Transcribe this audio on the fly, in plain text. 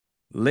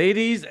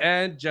Ladies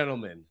and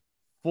gentlemen,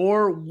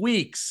 for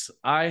weeks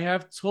I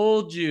have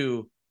told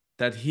you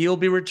that he'll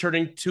be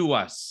returning to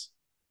us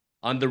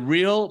on the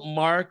real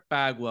Mark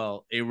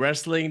Bagwell, a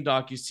wrestling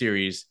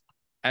docuseries.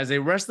 As a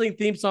wrestling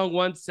theme song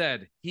once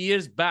said, he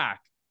is back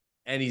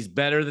and he's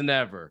better than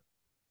ever.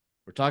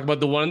 We're talking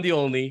about the one and the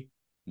only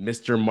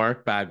Mr.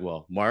 Mark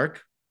Bagwell.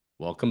 Mark,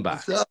 welcome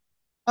What's back.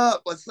 up?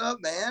 What's up,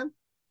 man?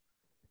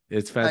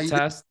 It's How you doing?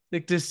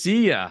 fantastic to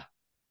see you.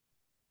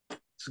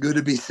 It's good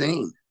to be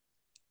seen.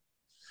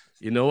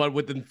 You know what?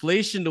 With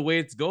inflation the way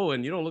it's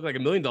going, you don't look like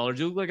 $1 million.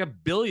 You look like $1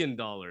 billion.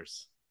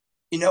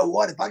 You know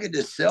what? If I could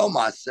just sell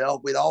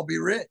myself, we'd all be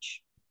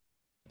rich.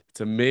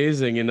 It's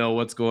amazing,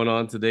 what's going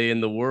on today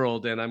in the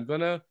world.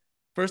 And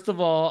first of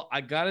all,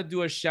 I got to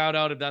do a shout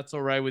out if that's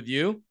all right with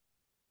you.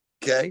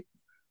 Okay.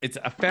 It's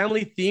a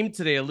family theme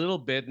today, a little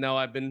bit. Now,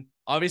 I've been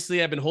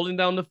holding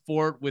down the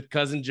fort with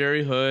cousin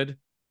Jerry Hood,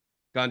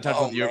 got in touch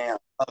Oh with man.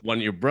 one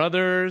of your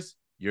brothers,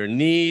 your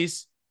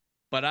niece.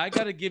 But I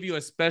got to give you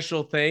a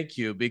special thank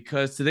you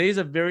because today is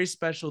a very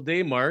special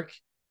day, Mark.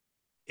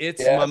 It's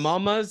my Yes.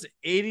 mama's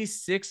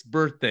 86th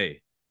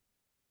birthday.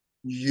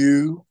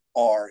 You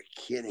are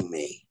kidding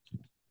me.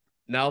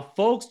 Now,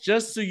 folks,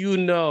 just so you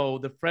know,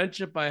 the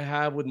friendship I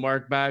have with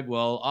Mark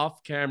Bagwell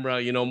off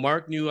camera,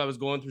 Mark knew I was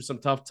going through some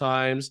tough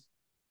times.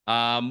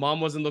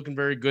 Mom wasn't looking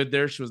very good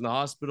there. She was in the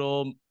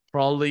hospital.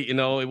 Probably,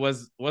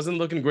 it wasn't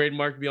looking great,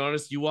 Mark, to be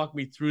honest. You walked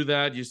me through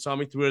that. You saw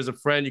me through it as a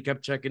friend. You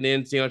kept checking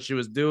in, seeing how she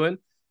was doing.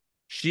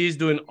 She's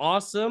doing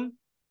awesome,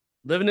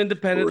 living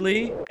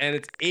independently, and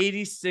it's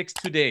 86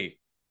 today.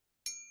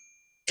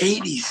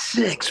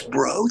 86,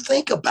 bro.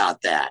 Think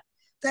about that.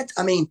 That's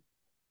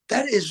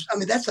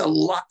that's a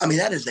lot.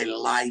 That is a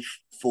life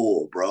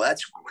full, bro.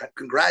 That's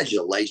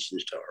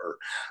congratulations to her.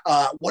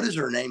 What is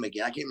her name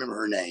again? I can't remember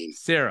her name.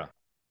 Sarah.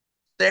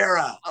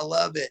 Sarah. I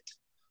love it.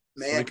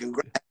 So Man,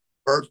 congrats.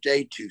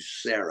 Birthday to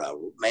Sarah.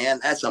 Man,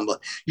 that's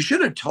unbelievable. You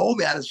should have told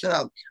me. I'd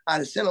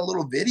have sent a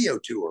little video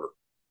to her.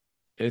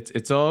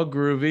 it's all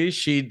groovy.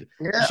 She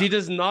Yeah.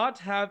 does not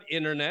have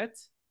internet.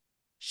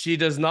 She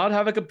does not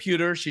have a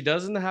computer. She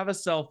doesn't have a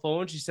cell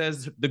phone. She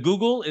says the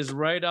Google is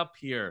right up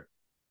here.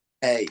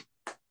 Hey,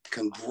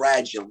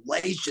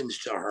 congratulations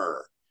to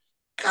her.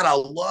 God, I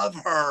love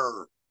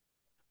her.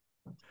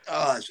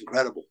 Oh, it's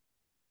incredible.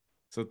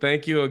 So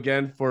thank you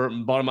again for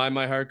bottom of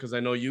my heart because I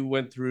know you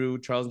went through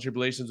trials and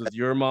tribulations with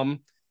your mom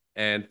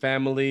and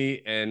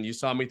family, and you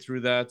saw me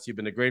through that. So you've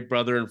been a great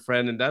brother and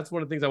friend, and that's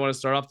one of the things I want to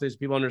start off today so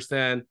people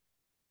understand.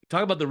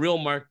 Talk about the real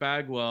Mark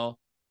Bagwell.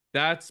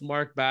 That's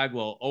Mark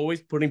Bagwell,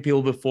 always putting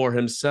people before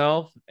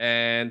himself.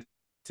 And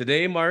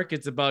today, Mark,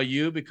 it's about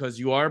you because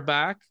you are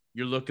back.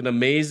 You're looking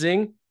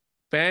amazing.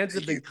 Fans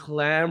have Thank been you.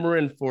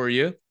 clamoring for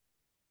you.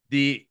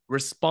 The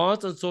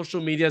response on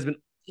social media has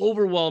been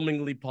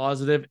overwhelmingly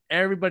positive.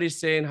 Everybody's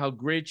saying how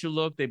great you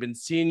look. They've been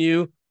seeing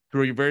you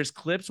through your various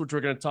clips, which we're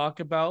going to talk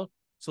about.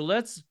 So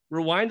let's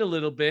rewind a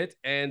little bit.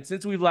 And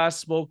since we've last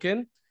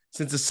spoken,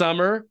 since the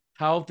summer,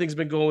 how have things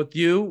been going with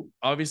you?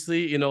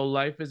 Obviously,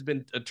 life has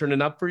been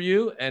turning up for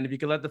you. And if you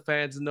can let the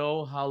fans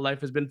know how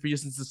life has been for you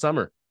since the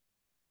summer.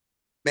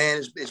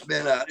 Man,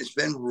 it's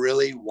been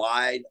really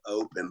wide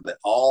open, but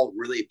all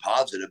really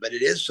positive. But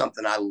it is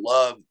something I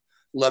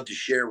love to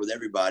share with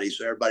everybody,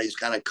 so everybody's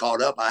kind of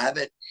caught up. I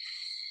haven't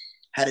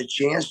had a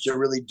chance to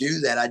really do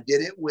that. I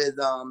did it with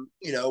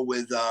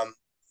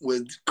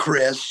with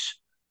Chris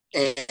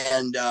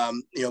and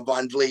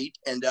Von Vliet,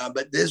 and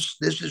but this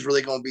is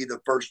really going to be the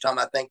first time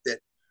I think that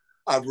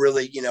I've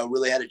really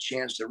really had a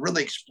chance to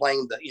really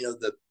explain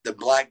the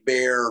black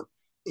bear,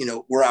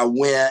 where I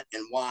went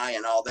and why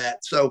and all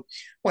that. So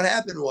what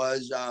happened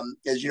was,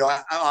 as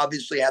I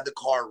obviously had the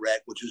car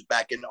wreck, which was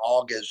back in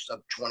August of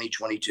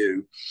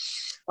 2022,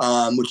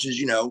 which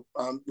is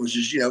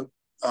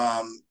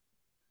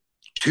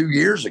 2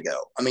 years ago.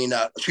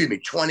 Excuse me,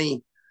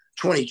 2020,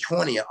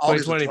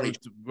 August of 2020, 2020.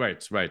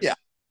 right, right. Yeah.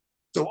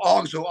 So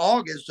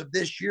August of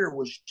this year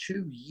was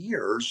 2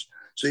 years.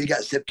 So you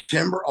got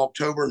September,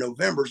 October,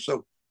 November.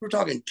 So we're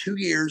talking 2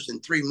 years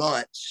and 3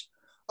 months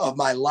of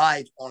my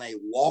life on a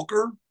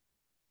walker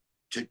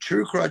to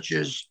two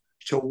crutches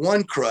to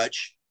one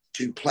crutch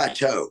to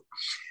plateau.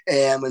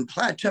 And when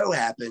plateau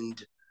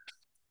happened,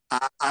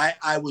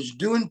 I was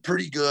doing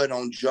pretty good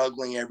on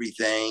juggling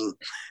everything,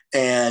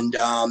 and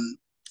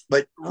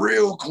but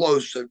real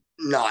close to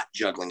not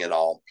juggling at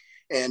all.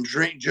 And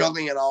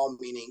juggling at all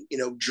meaning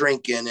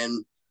drinking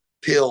and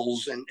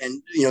pills and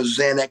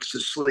Xanax to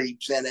sleep,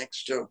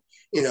 Xanax to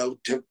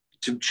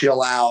to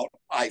chill out.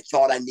 I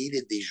thought I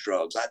needed these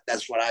drugs.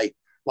 That's what I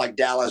like.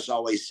 Dallas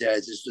always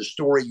says, it's the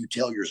story you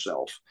tell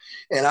yourself.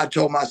 And I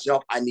told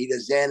myself I need a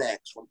Xanax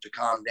to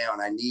calm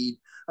down. I need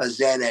a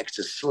Xanax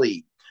to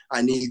sleep.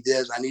 I need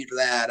this. I need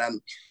that.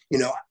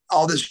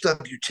 All this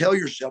stuff you tell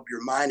yourself.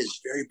 Your mind is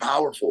very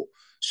powerful.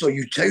 So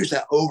you tell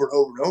yourself over and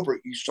over and over.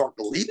 You start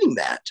believing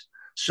that.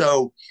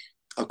 So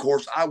of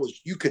course,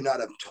 you could not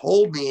have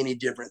told me any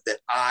different that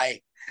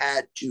I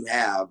had to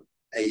have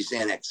a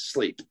Xanax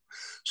sleep.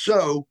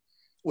 So,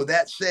 with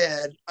that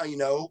said,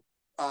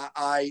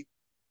 I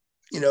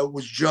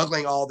was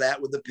juggling all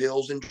that with the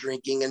pills and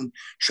drinking and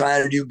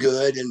trying to do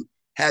good and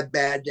had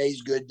bad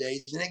days, good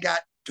days. And it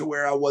got to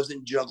where I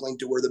wasn't juggling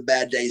to where the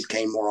bad days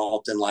came more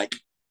often, like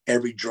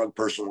every drug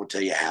person will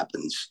tell you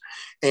happens.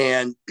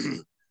 And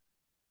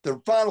the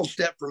final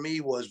step for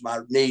me was my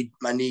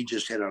knee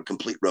just hit a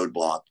complete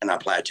roadblock and I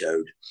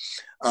plateaued.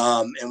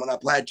 And when I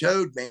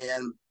plateaued,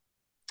 man,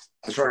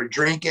 I started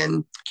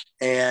drinking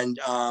and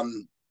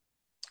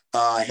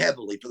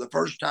heavily. For the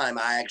first time,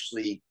 I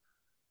actually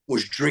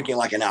was drinking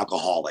like an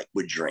alcoholic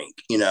would drink,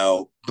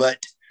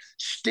 but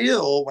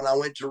still when I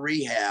went to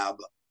rehab,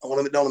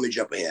 don't let me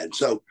jump ahead.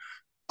 So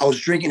I was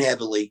drinking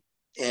heavily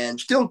and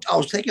still I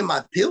was taking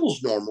my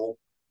pills normal,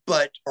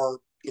 or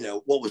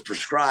what was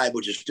prescribed,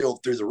 which is still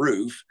through the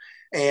roof.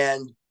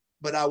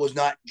 But I was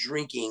not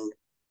drinking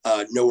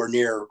nowhere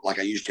near like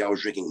I used to. I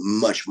was drinking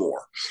much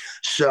more.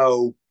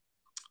 So,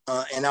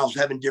 and I was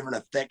having different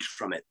effects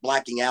from it,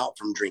 blacking out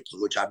from drinking,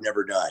 which I've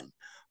never done.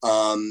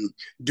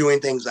 Doing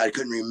things I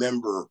couldn't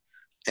remember.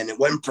 And it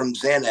wasn't from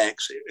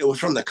Xanax. It was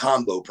from the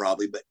combo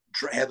probably, but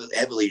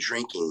heavily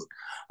drinking.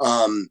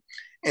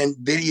 And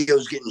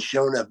videos getting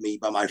shown of me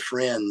by my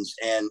friends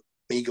and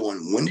me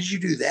going, when did you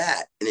do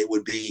that? And it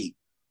would be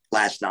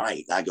last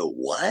night. And I go,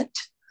 what?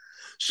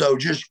 So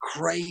just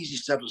crazy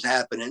stuff was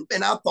happening.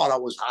 And I thought I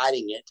was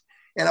hiding it.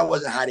 And I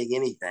wasn't hiding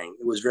anything.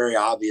 It was very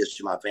obvious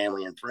to my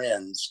family and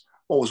friends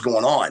what was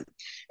going on.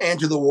 And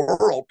to the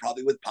world,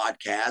 probably with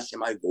podcasts and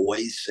my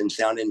voice and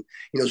sounding,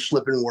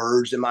 slipping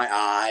words in my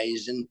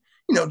eyes and,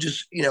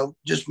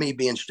 just me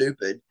being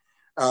stupid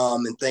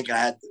and thinking I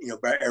had,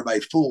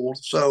 everybody fooled.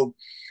 So,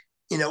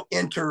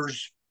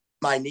 enters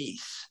my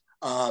niece,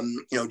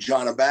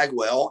 Jonna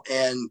Bagwell,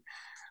 and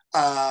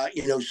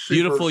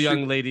Beautiful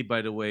young lady,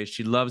 by the way.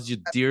 She loves you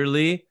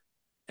dearly,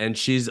 and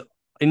she's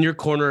in your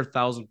corner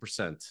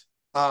 1,000%.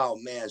 Oh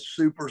man,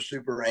 super,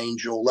 super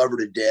angel. Love her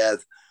to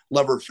death.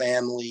 Love her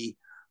family.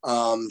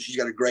 She's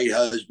got a great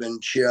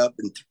husband, Chip,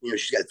 and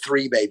she's got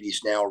 3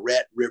 babies now,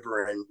 Rhett,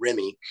 River, and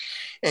Remy,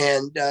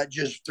 and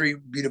just 3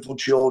 beautiful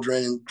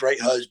children and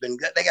great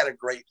husband. They got a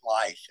great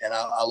life, and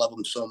I love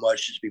them so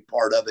much just to be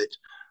part of it.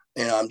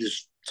 And I'm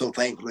just so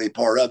thankful to be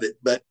part of it.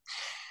 But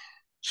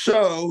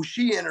so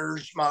she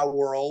enters my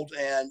world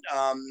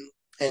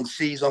and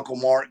sees Uncle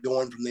Mark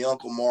going from the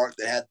Uncle Mark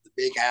that had the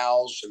big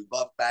house and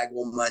Buff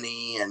Bagwell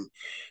money and,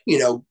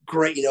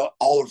 great,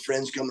 all her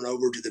friends coming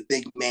over to the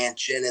big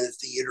mansion and the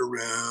theater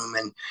room.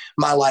 And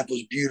my life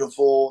was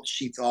beautiful,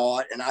 she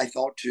thought, and I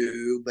thought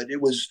too, but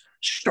it was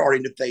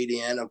starting to fade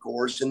in, of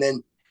course. And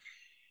then,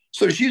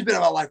 so she's been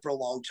in my life for a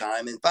long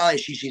time. And finally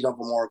she sees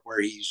Uncle Mark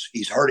where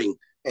he's hurting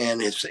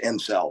and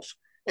himself.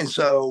 And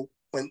so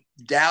when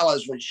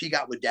she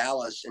got with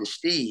Dallas and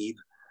Steve,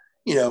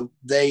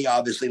 they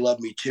obviously love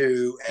me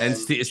too. And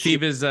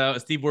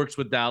Steve works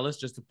with Dallas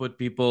just to put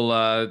people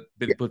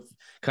put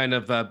kind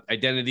of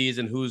identities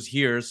and who's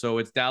here. So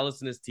it's Dallas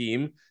and his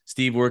team.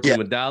 Steve working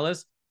with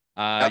Dallas.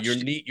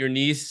 Your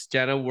niece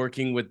Jenna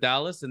working with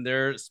Dallas, and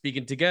they're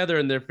speaking together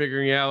and they're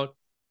figuring out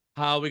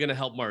how we're going to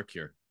help Mark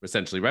here,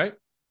 essentially, right?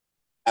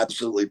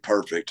 Absolutely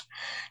perfect.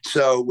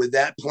 So with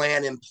that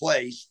plan in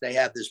place, they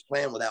have this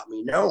plan without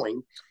me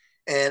knowing,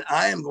 and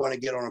I am going to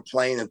get on a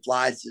plane and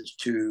fly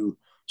to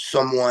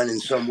someone and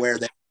somewhere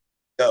they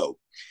go.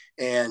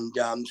 And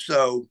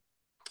so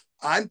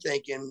I'm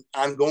thinking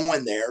I'm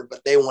going there,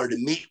 but they wanted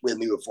to meet with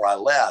me before I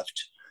left.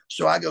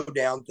 So I go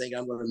down thinking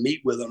I'm going to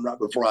meet with them right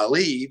before I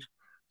leave.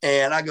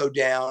 And I go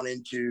down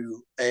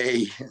into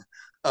an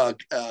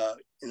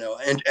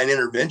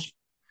intervention.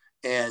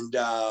 And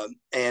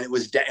it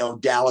was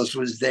Dallas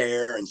was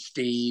there and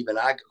Steve and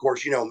I, of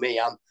course, me,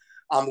 I'm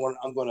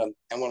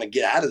going to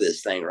get out of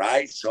this thing,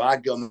 right? So I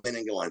go in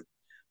and going,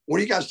 what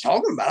are you guys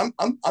talking about?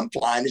 I'm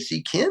flying to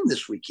see Ken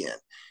this weekend.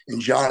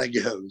 And Jonna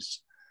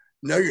goes,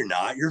 no, you're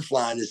not. You're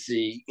flying to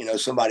see,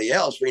 somebody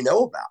else we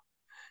know about.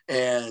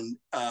 And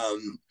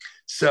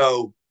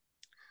so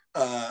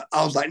I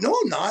was like, no,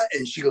 I'm not.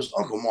 And she goes,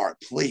 Uncle Mark,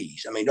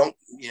 please. I mean, don't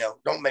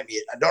make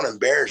me, don't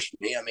embarrass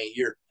me. I mean,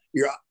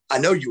 I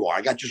know you are.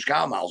 I got your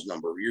Sky Miles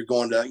number. You're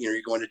going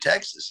to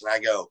Texas. And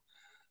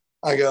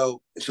I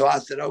go, so I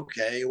said,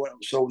 okay,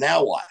 so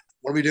now what?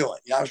 What are we doing?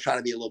 I was trying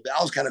to be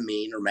I was kind of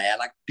mean or mad,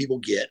 like people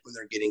get when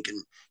they're getting,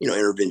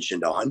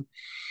 interventioned on.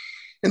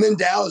 And then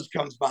Dallas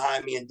comes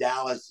behind me and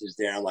Dallas is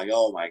there. I'm like,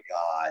 oh my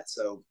God.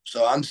 So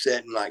I'm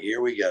sitting like,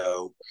 here we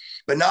go,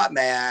 but not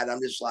mad.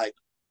 I'm just like,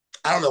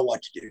 I don't know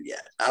what to do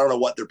yet. I don't know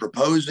what they're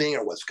proposing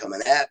or what's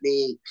coming at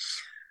me.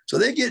 So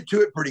they get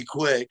to it pretty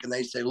quick and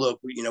they say, look,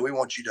 we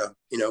want you to,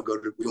 we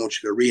want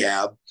you to go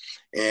rehab.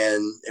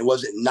 And it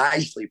wasn't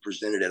nicely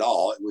presented at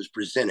all. It was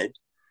presented,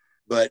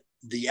 but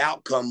the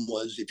outcome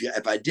was,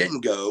 if I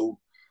didn't go,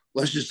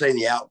 let's just say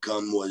the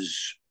outcome was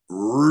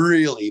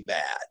really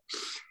bad.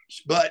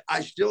 But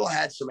I still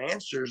had some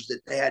answers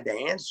that they had to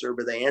answer,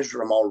 but they answered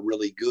them all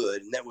really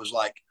good. And that was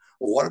like,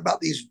 well, what about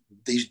these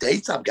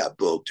dates I've got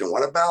booked? And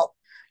what about,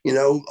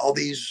 all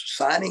these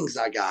signings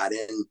I got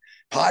and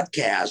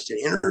podcasts and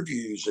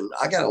interviews? And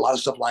I got a lot of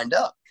stuff lined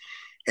up.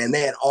 And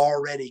they had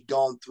already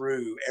gone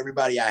through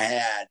everybody I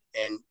had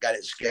and got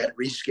it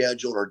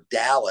rescheduled, or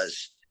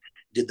Dallas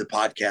did the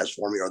podcast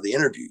for me, or the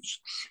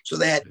interviews. So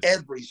they had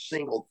every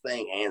single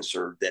thing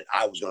answered that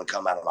I was going to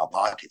come out of my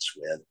pockets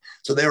with.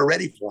 So they were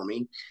ready for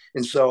me.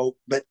 And so,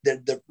 but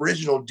the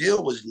original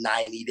deal was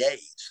 90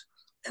 days.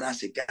 And I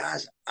said,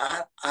 guys,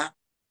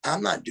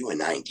 I'm not doing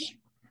 90.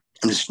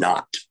 I'm just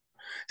not.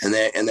 And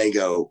they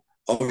go,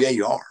 oh yeah,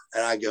 you are.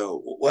 And I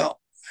go, well,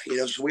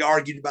 so we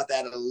argued about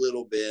that a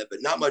little bit,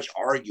 but not much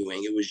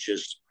arguing. It was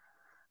just,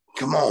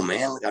 come on,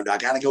 man. I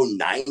got to go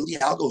 90.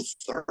 I'll go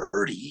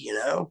 30.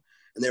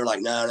 And they were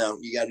like, no,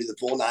 you got to do the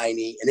full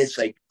 90. And it's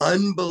like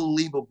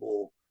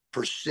unbelievable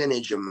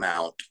percentage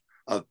amount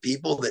of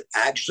people that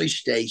actually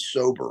stay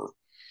sober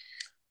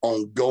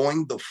on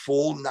going the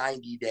full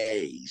 90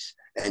 days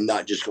and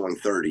not just going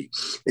 30.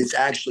 It's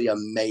actually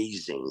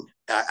amazing.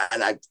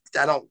 I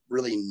don't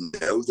really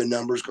know the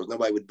numbers because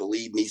nobody would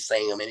believe me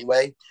saying them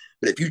anyway.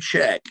 But if you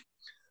check,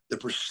 the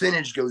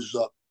percentage goes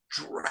up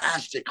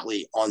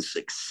drastically on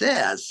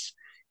success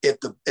if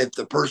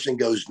the person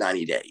goes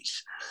 90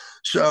 days.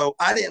 So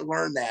I didn't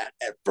learn that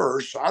at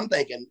first. So I'm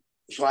thinking,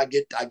 so I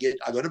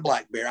go to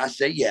Black Bear. I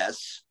say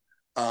yes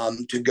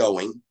to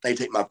going. They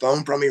take my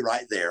phone from me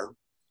right there.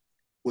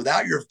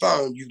 Without your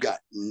phone, you've got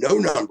no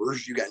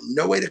numbers. You got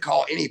no way to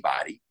call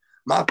anybody.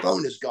 My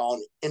phone is gone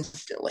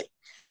instantly.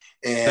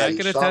 I And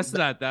can attest to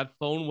that. That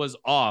phone was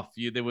off.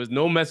 There was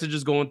no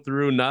messages going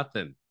through,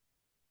 nothing.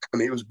 I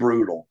mean, it was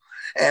brutal.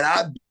 And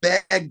I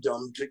begged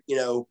them to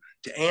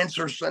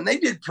answer. And they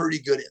did pretty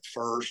good at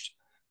first.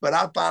 But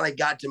I finally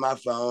got to my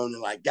phone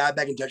and got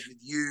back in touch with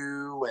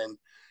you. And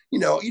you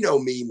know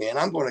me, man.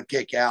 I'm going to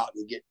kick out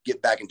and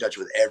get back in touch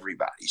with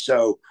everybody.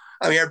 So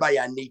I mean, everybody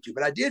I need to.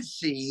 But I did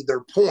see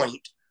their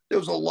point. There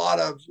was a lot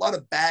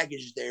of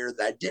baggage there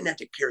that I didn't have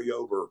to carry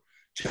over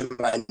to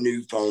my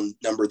new phone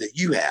number that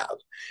you have.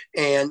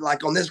 And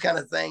on this kind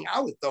of thing, I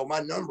would throw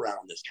my number out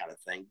on this kind of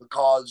thing,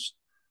 because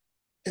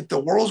if the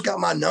world's got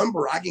my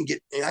number, I can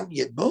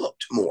get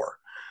booked more.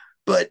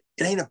 But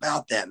it ain't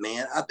about that,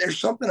 man. There's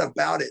something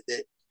about it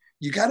that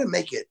you got to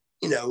make it,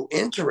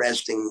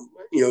 interesting,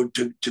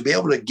 to be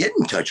able to get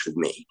in touch with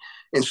me.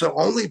 And so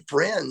only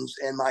friends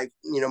and my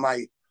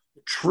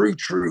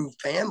true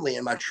family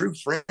and my true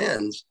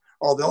friends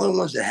are the only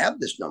ones that have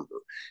this number.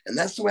 And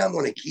that's the way I'm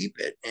going to keep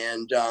it.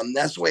 And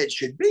that's the way it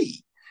should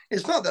be.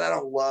 It's not that I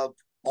don't love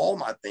all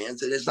my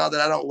fans, and it's not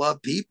that I don't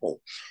love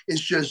people.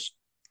 It's just,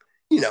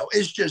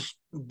 it's just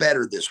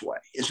better this way.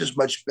 It's just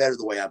much better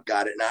the way I've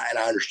got it. And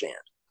I understand.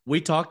 We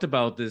talked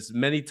about this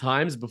many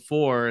times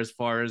before, as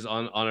far as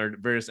on our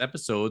various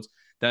episodes,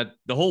 that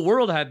the whole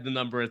world had the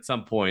number at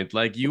some point.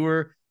 Like you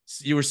were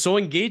so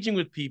engaging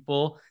with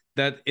people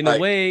that, in a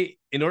way,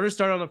 in order to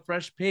start on a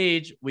fresh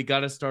page, we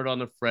got to start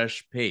on a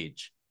fresh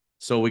page.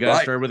 So we got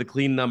to start with a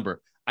clean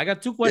number. I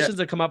got two questions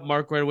that come up,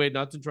 Mark, right away,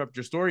 not to interrupt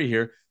your story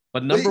here.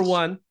 But number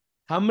one,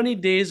 how many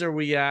days are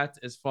we at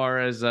as far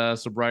as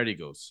sobriety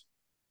goes?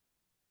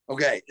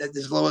 Okay,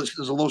 there's a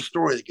little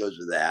story that goes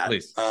with that.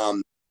 Please.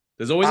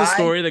 There's always a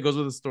story that goes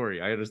with a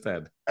story. I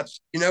understand. That's,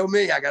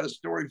 me, I got a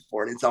story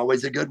for it. It's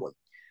always a good one.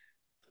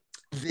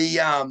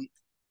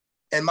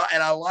 And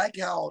I like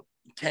how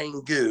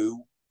Tengu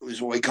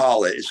is what we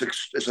call it.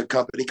 It's a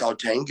company called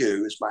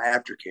Tengu. It's my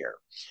aftercare.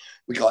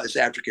 We call it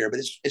aftercare,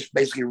 but it's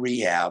basically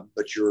rehab,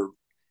 but you're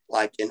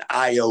like an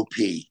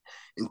IOP,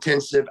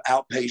 intensive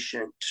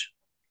outpatient.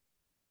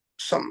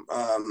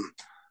 I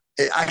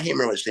can't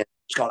remember what it stands for.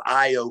 It's called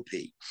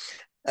IOP,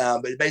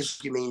 but it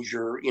basically means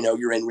you're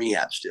in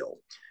rehab still,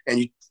 and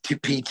you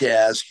TP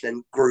test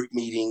and group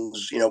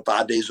meetings,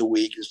 5 days a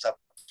week and stuff,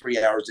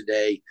 3 hours a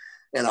day,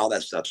 and all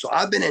that stuff. So so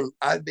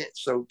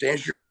to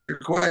answer your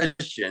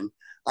question,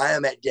 I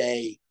am at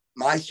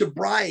my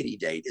sobriety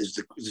date is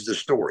the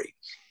story.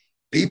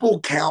 People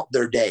count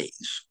their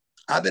days.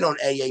 I've been on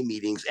AA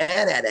meetings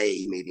and at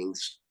AA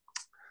meetings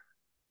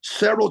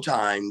several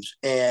times,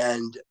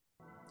 and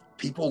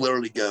people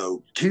literally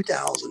go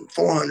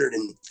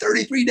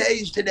 2,433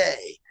 days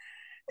today.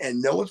 And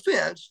no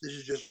offense, this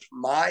is just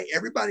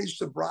everybody's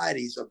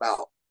sobriety is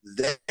about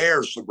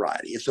their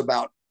sobriety. It's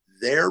about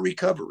their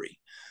recovery.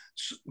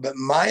 But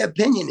my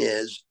opinion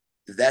is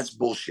that's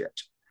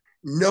bullshit.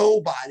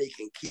 Nobody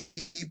can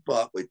keep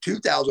up with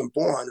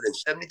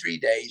 2,473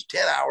 days,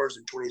 10 hours,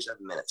 and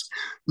 27 minutes.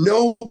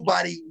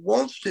 Nobody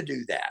wants to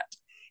do that.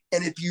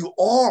 And if you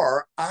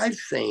are, I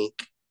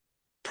think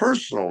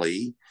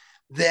personally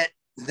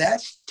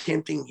that's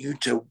tempting you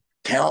to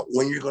count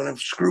when you're going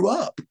to screw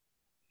up.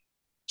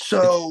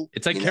 So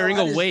it's like carrying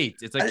a weight.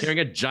 It's like carrying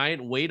a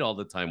giant weight all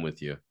the time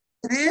with you.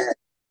 It is.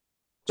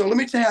 So let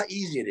me tell you how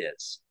easy it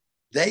is.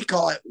 They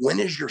call it, when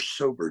is your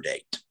sober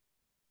date?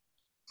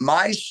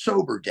 My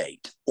sober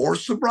date or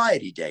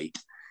sobriety date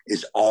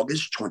is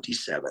August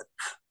 27th.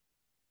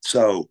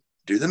 So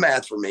do the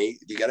math for me.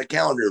 If you got a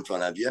calendar in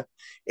front of you,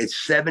 it's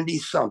 70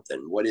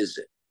 something. What is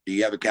it? Do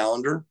you have a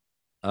calendar?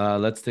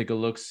 Let's take a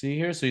look. See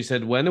here. So you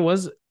said when it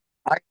was?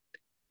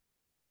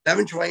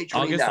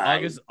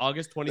 7/28/29.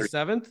 August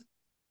 27th?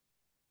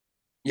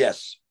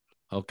 Yes.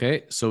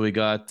 Okay, so we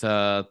got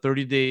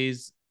 30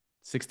 days,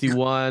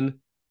 61,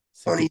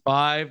 20,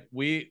 65.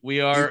 We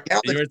you are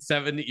count the you're at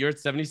 70, you're at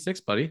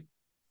 76, buddy.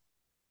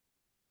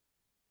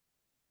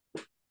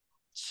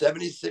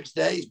 76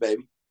 days,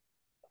 baby.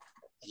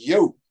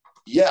 Yo,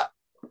 yeah.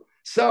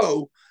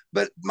 So,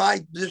 but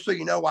just so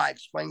you know why I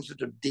explain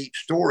such a deep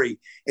story,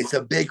 it's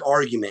a big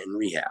argument in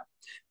rehab.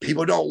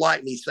 People don't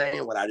like me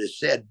saying what I just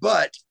said,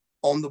 but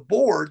on the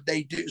board,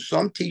 they do.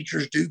 Some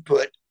teachers do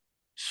put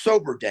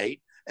sober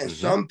date and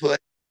Mm-hmm. some put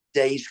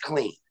days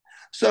clean.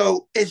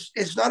 So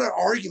it's not an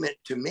argument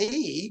to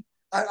me.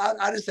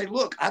 I just say,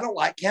 look, I don't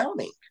like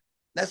counting.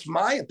 That's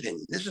my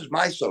opinion. This is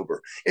my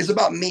sober. It's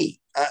about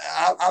me.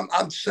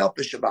 I'm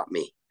selfish about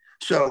me.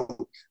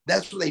 So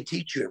that's what they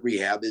teach you at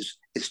rehab is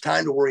it's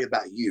time to worry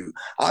about you.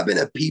 I've been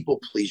a people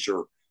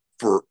pleaser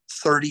for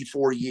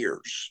 34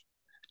 years.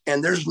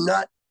 And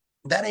that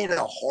ain't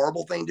a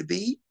horrible thing to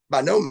be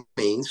by no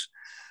means.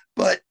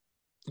 But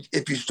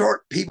if you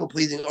start people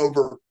pleasing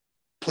over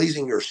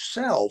pleasing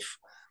yourself,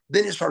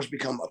 then it starts to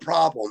become a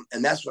problem.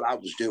 And that's what I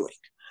was doing.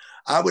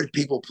 I would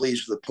people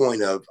please to the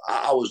point of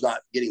I was not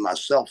getting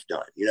myself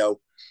done.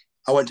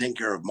 I wasn't taking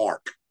care of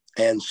Mark.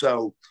 And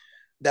so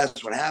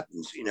that's what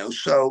happens,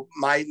 So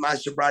my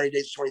sobriety date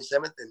is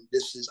 27th, and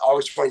this is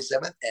August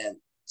 27th, and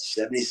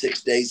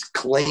 76 days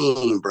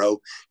clean, bro.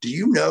 Do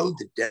you know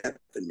the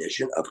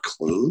definition of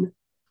clean?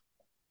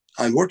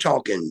 I mean, we're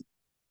talking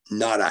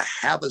not a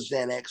half a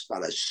Xanax,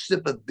 not a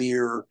sip of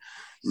beer,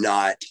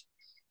 not,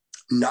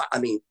 I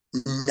mean,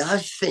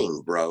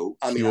 nothing, bro.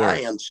 I mean, I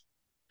Pure, am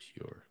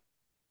pure.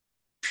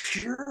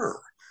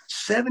 pure.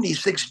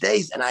 76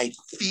 days, and I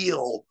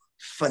feel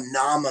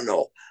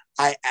phenomenal.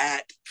 I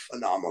act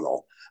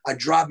phenomenal. I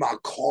drive my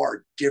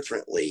car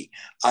differently.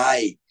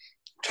 I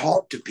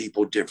talk to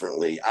people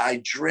differently.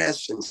 I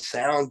dress and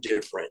sound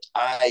different.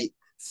 I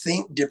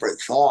think different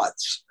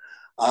thoughts.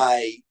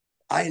 I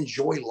I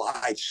enjoy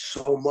life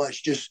so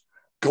much. Just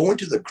going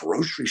to the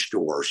grocery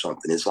store or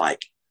something is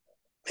like,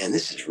 man,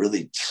 this is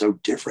really so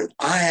different.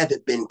 I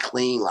haven't been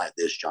clean like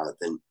this,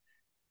 Jonathan.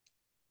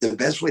 The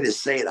best way to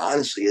say it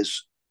honestly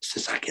is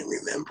since I can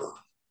remember.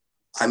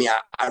 I mean,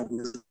 I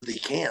really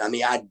can. I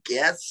mean, I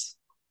guess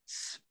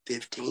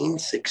 15,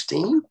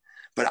 16,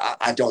 but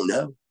I don't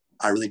know.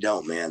 I really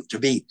don't, man. To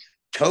be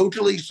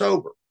totally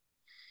sober.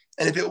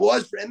 And if it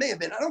was, it may have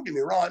been, I don't get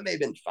me wrong, it may have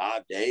been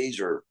 5 days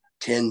or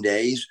 10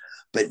 days,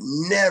 but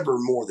never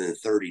more than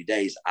 30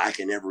 days. I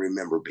can never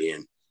remember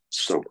being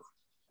sober.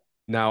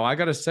 Now I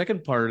got a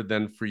second part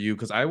then for you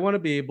because I want to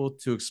be able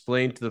to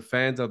explain to the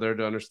fans out there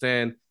to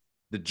understand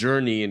the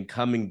journey and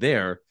coming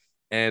there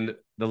and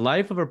the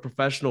life of a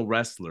professional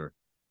wrestler.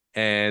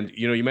 And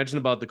you mentioned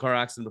about the car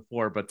accident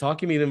before, but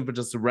talking to them about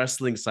just the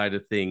wrestling side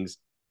of things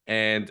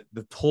and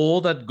the toll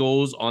that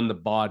goes on the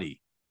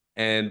body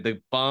and the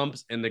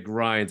bumps and the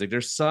grinds. Like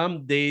there's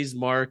some days,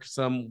 Mark,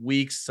 some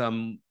weeks,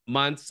 some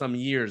months, some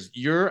years.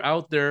 You're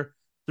out there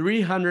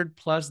 300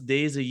 plus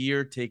days a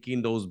year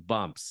taking those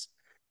bumps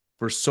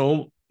for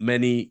so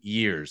many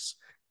years.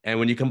 And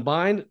when you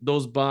combine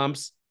those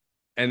bumps,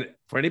 and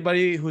for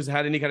anybody who's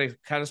had any kind of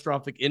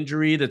catastrophic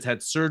injury that's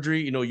had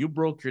surgery, you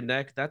broke your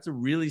neck, that's a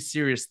really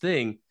serious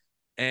thing.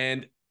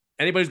 And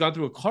anybody who's gone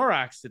through a car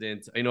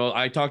accident,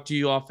 I talked to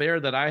you off air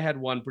that I had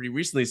one pretty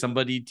recently.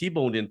 Somebody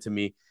T-boned into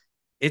me.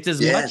 It's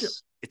as much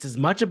Yes. it's as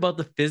much about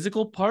the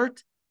physical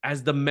part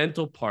as the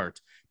mental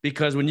part.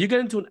 Because when you get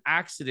into an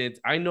accident,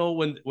 I know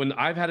when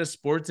I've had a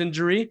sports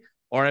injury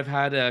or I've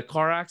had a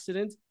car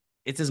accident,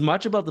 it's as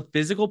much about the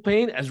physical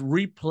pain as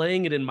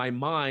replaying it in my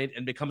mind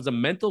and becomes a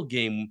mental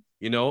game.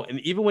 And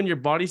even when your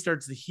body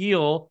starts to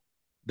heal,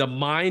 the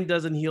mind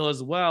doesn't heal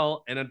as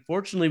well. And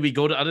unfortunately, we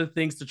go to other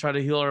things to try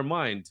to heal our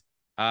mind.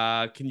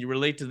 Can you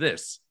relate to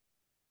this?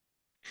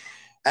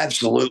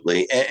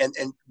 Absolutely.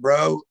 And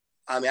bro,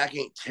 I mean, I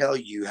can't tell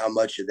you how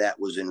much of that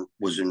was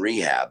in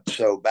rehab.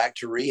 So back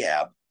to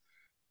rehab.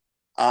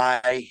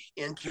 I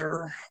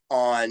enter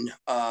on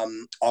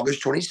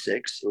August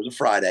 26th. It was a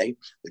Friday.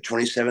 The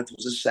 27th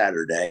was a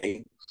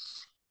Saturday.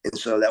 And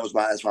so that's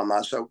why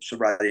my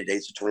sobriety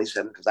date's the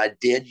 27th, because I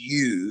did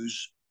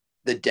use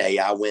the day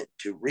I went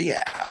to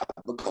rehab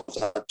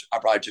because I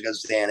probably took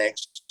a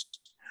Xanax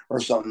or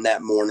something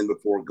that morning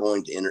before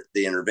going to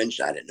the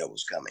intervention I didn't know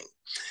was coming.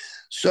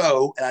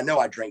 So, and I know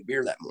I drank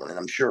beer that morning,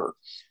 I'm sure.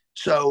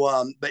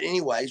 So, but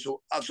anyway,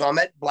 so I'm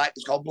at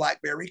it's called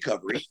Black Bear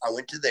Recovery. I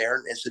went to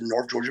there. It's in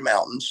North Georgia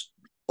mountains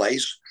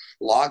place,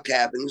 log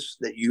cabins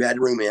that you had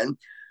room in,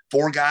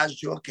 4 guys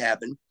to a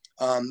cabin,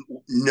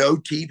 no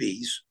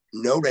TVs,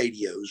 no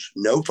radios,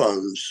 no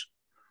phones.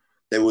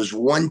 There was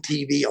one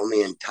TV on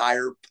the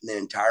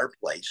entire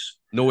place.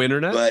 No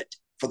internet? But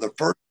for the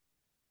first,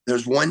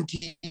 there's one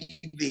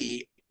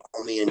TV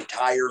on the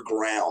entire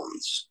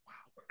grounds,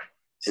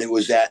 and it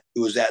was at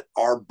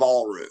our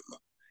ballroom,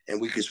 and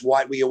we could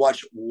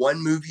watch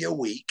one movie a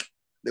week.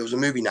 There was a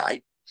movie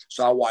night,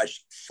 so I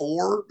watched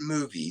 4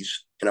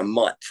 movies in a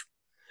month.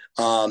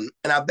 And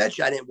I bet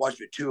you I didn't watch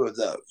but 2 of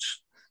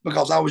those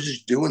because I was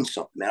just doing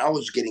something. Man,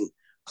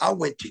 I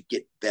went to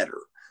get better.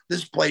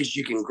 This place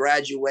you can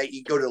graduate,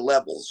 you go to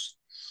levels.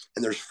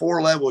 and there's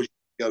 4 levels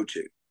you go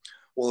to.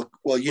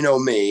 Well, you know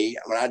me.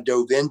 When I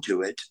dove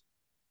into it,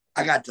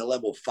 I got to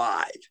level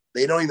 5.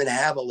 They don't even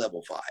have a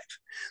level 5.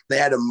 They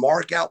had to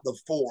mark out the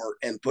 4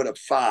 and put a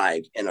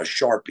 5 in a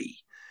Sharpie.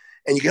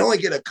 And you can only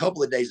get a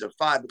couple of days of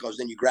 5 because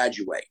then you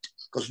graduate.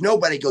 Because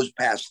nobody goes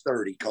past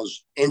 30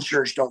 because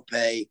insurance don't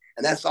pay.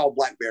 And that's all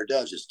Black Bear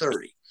does is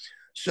 30.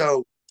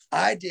 So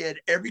I did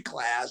every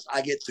class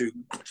I get through.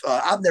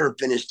 I've never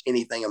finished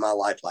anything in my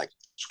life like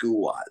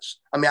school wise.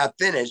 I mean, I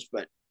finished,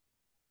 but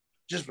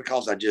just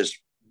because I just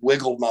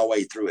wiggled my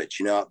way through it.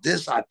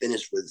 This I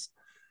finished with,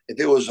 if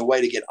it was a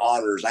way to get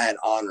honors, I had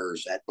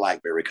honors at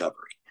Black Bear Recovery.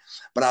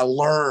 But I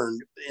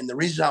learned, and the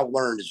reason I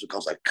learned is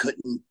because I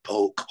couldn't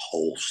poke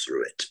holes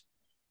through it.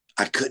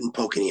 I couldn't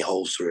poke any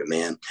holes through it,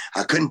 man.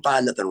 I couldn't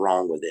find nothing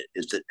wrong with it.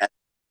 Is that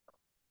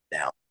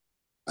now?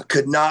 I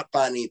could not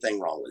find anything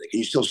wrong with it. Can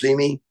you still see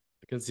me?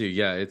 I can see you.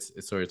 Yeah, it's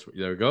sorry.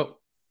 There we go.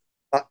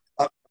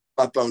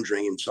 My phone's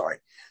ringing. Sorry.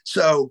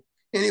 So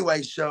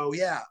anyway, so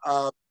yeah,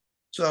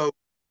 so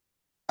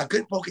I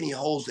couldn't poke any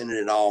holes in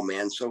it at all,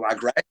 man. So I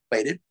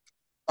graduated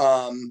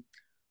on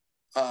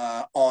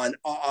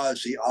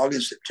see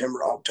August,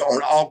 September,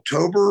 on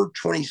October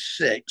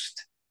 26th.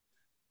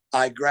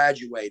 I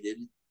graduated,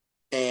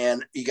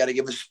 and you got to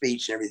give a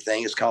speech and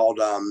everything. It's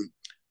called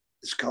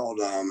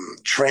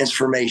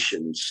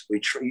transformations.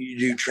 You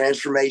do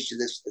transformation.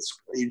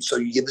 So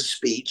you give a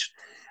speech.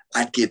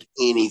 I'd give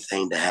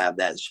anything to have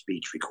that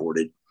speech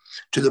recorded,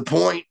 to the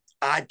point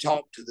I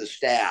talked to the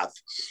staff,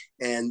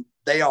 and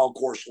they all, of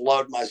course,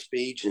 loved my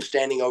speech and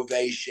standing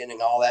ovation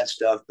and all that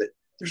stuff. But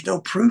there's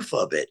no proof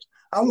of it.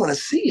 I want to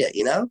see it.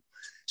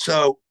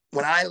 So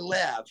when I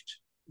left,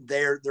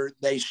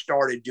 they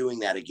started doing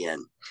that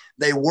again.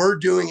 They were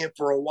doing it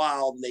for a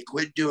while, and they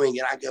quit doing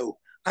it. I go,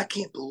 I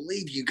can't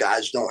believe you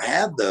guys don't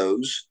have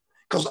those,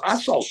 because I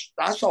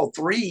saw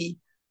 3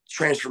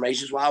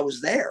 transformations while I was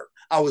there.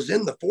 I was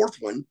in the 4th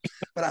one,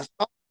 but I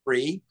saw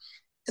 3,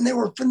 and they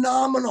were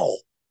phenomenal.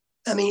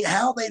 I mean,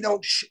 how they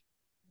don't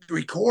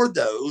record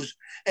those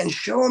and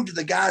show them to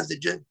the guys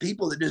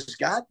people that just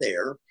got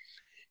there,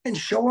 and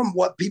show them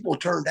what people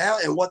turned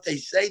out and what they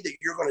say that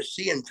you're going to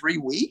see in 3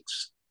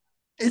 weeks.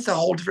 It's a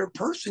whole different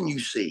person you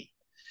see.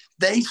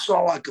 They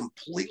saw a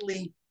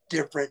completely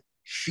different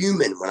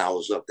human when I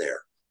was up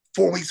there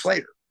 4 weeks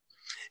later.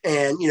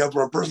 And,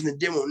 for a person that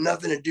didn't want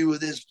nothing to do with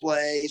this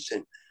place,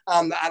 and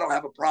I don't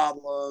have a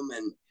problem.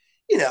 And,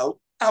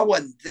 I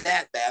wasn't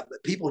that bad,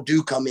 but people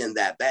do come in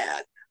that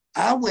bad.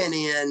 I went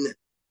in,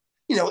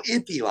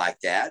 iffy like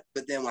that.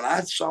 But then when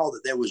I saw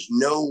that there was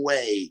no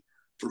way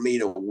for me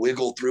to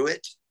wiggle through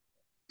it,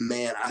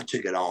 man, I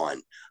took it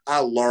on. I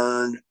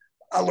learned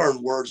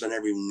words I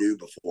never even knew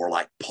before,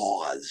 like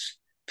pause,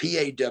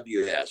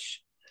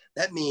 PAWS.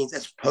 That means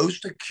that's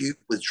post-acute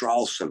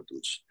withdrawal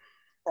symptoms,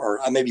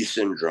 or maybe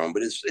syndrome,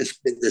 but it's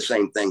the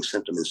same thing.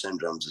 Symptom and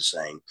syndrome is the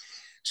same.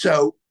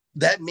 So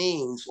that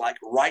means, like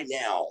right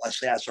now, let's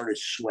say I started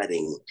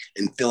sweating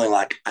and feeling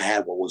like I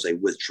had what was a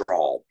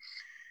withdrawal.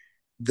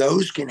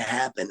 Those can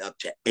happen up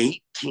to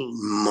 18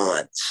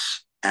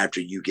 months after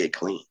you get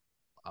clean.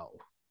 Wow.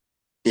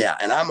 Yeah,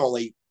 and I'm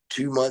only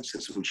 2 months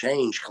and some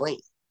change clean.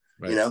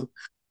 Right.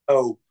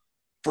 So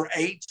for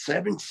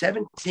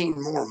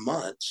 17 more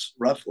months,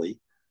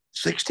 roughly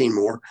 16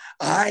 more,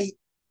 I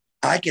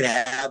could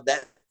have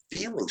that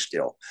feeling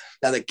still.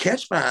 Now the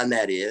catch behind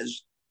that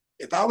is,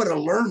 if I would have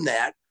learned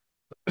that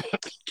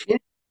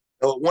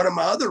one of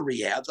my other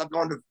rehabs, I've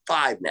gone to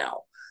 5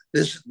 now.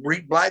 This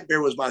Black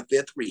Bear was my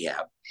 5th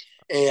rehab,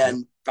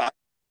 and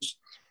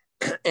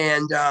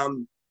and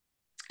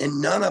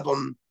none of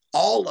them,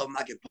 all of them,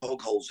 I could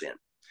poke holes in.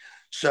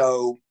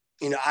 So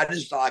I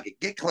just thought I could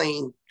get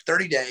clean,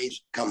 30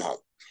 days, come home.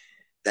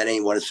 That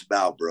ain't what it's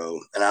about, bro.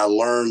 And I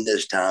learned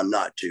this time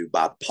not to,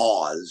 by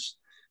pause,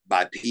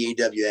 by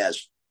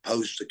PAWS,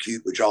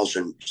 post-acute withdrawal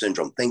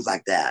syndrome, things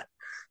like that.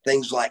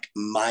 Things like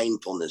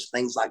mindfulness,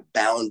 things like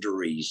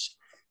boundaries,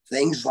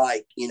 things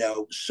like,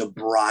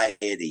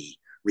 sobriety,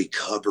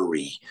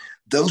 recovery.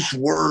 Those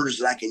words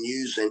that I can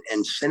use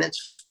in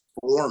sentence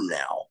form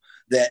now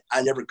that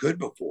I never could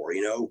before,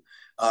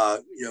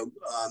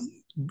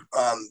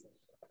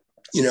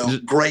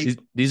 great.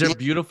 These are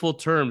beautiful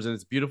terms, and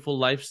it's beautiful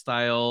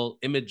lifestyle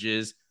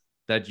images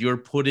that you're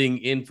putting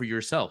in for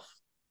yourself.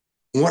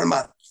 One of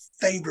my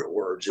favorite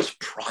words is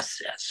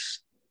process,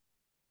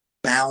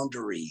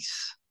 boundaries,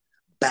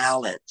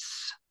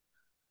 balance,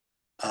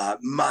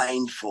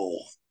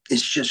 mindful.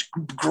 It's just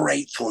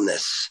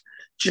gratefulness.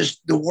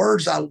 Just the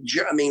words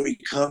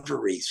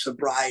recovery,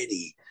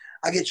 sobriety.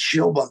 I get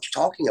chill bumps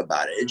talking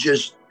about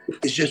it.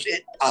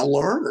 I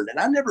learned, and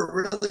I never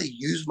really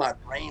used my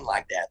brain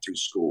like that through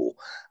school.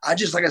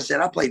 Like I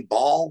said, I played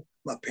ball.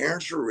 My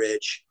parents were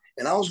rich,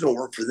 and I was going to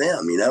work for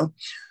them,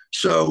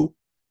 So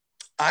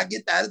I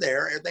get out of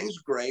there. Everything's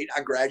great.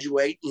 I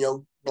graduate,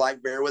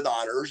 Black Bear with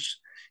honors,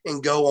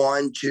 and go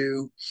on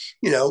to,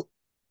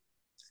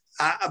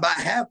 about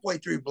halfway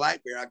through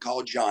Black Bear, I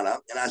called John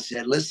up and I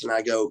said, listen,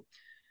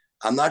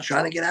 I'm not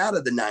trying to get out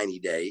of the 90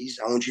 days.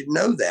 I want you to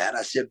know that.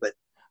 I said, but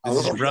this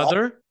is your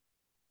brother?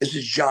 This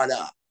is John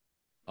up.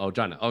 Oh,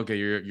 John. Okay,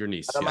 your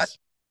niece. And Yes.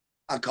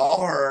 I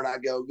call her and I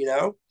go,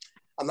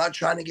 I'm not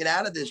trying to get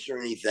out of this or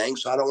anything.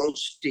 So I don't want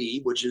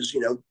Steve, which is,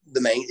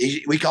 the main,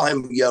 we call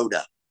him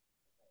Yoda.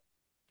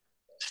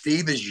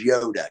 Steve is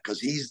Yoda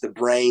because he's the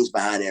brains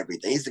behind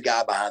everything. He's the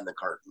guy behind the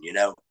curtain.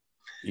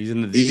 He's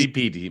in the He,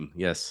 DDP team.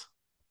 Yes.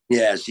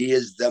 yes, he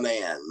is the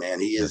man.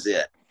 He is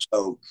Yes.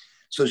 it.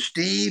 So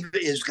Steve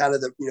is kind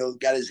of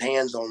got his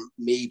hands on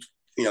me,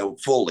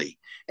 fully.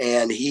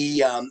 And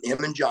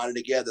him and Johnny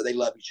together, they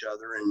love each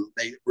other and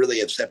they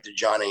really accepted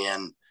Johnny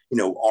in,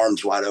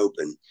 arms wide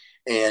open.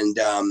 And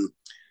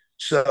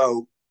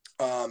so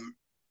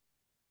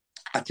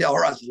I tell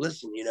her, I said,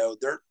 listen,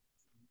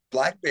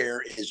 Black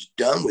Bear is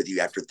done with you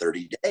after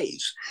 30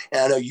 days.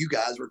 And I know you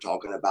guys were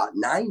talking about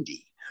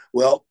 90.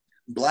 Well,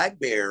 Black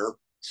Bear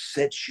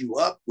sets you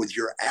up with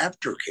your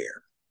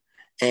aftercare.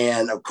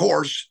 And of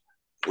course,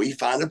 we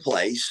find a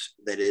place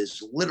that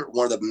is literally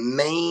one of the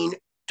main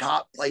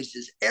top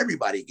places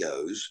everybody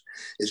goes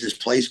is this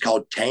place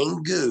called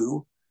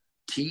Tangu,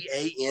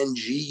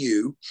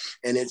 Tangu,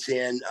 and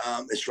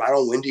it's right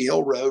on Windy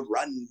Hill Road,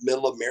 right in the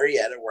middle of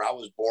Marietta, where I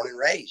was born and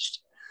raised.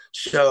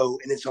 So,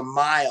 and it's 2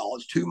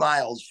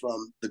 miles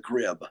from the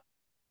crib,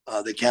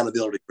 the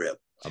accountability crib.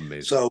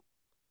 Amazing. So,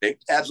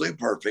 absolutely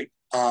perfect.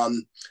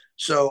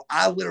 So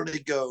I literally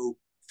go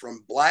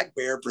from Black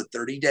Bear for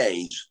 30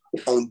 days.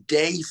 On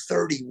day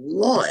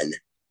 31,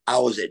 I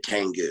was at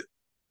Tangu.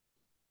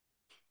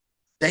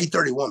 Day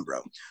 31,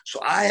 bro. So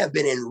I have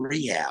been in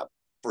rehab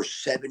for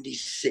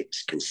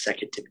 76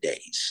 consecutive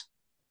days.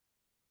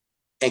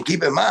 And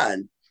keep in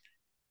mind,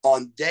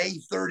 on day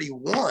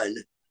 31,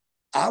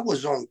 I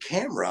was on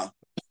camera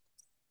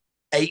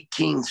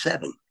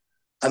 18/7.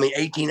 I mean,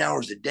 18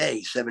 hours a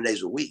day, 7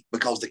 days a week,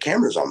 because the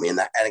camera's on me in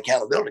that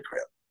accountability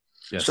crib.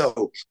 Yes.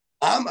 So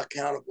I'm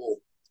accountable.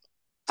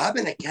 I've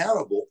been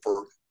accountable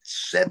for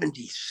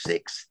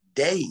 76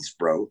 days,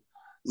 bro.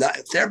 Now,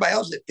 if everybody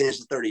else that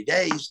finished the 30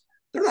 days,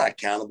 they're not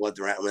accountable if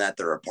they're at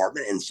their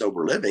apartment and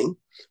sober living.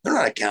 They're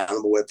not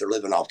accountable if they're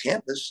living off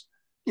campus,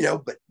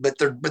 but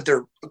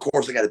they're of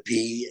course they got to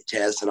pee,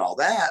 test, and all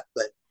that.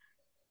 But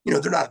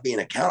they're not being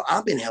accountable.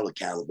 I've been held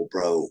accountable,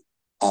 bro,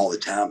 all the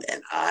time,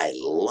 and I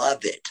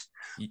love it.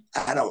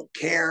 I don't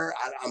care.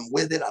 I'm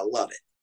with it. I love it.